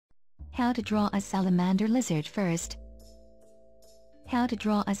How to draw a salamander lizard first. How to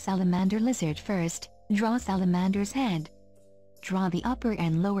draw a salamander lizard first. Draw salamander's head. Draw the upper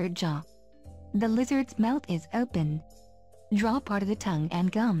and lower jaw. The lizard's mouth is open. Draw part of the tongue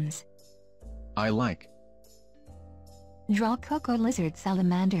and gums. I like. Draw cocoa lizard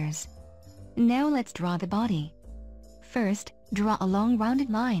salamanders. Now let's draw the body. First, draw a long rounded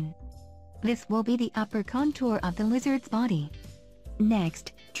line. This will be the upper contour of the lizard's body.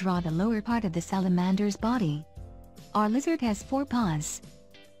 Next, draw the lower part of the salamander's body. Our lizard has 4 paws.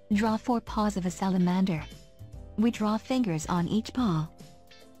 Draw 4 paws of a salamander. We draw fingers on each paw.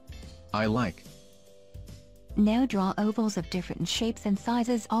 I like. Now draw ovals of different shapes and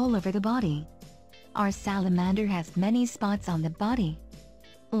sizes all over the body. Our salamander has many spots on the body.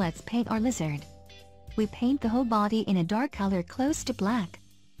 Let's paint our lizard. We paint the whole body in a dark color close to black.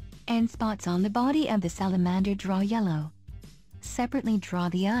 And spots on the body of the salamander draw yellow. Separately draw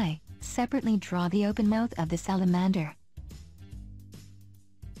the eye. Separately draw the open mouth of the salamander.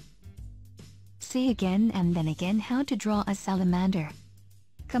 See again and then again how to draw a salamander.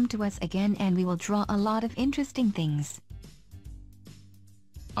 Come to us again and we will draw a lot of interesting things.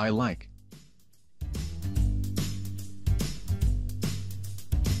 I like.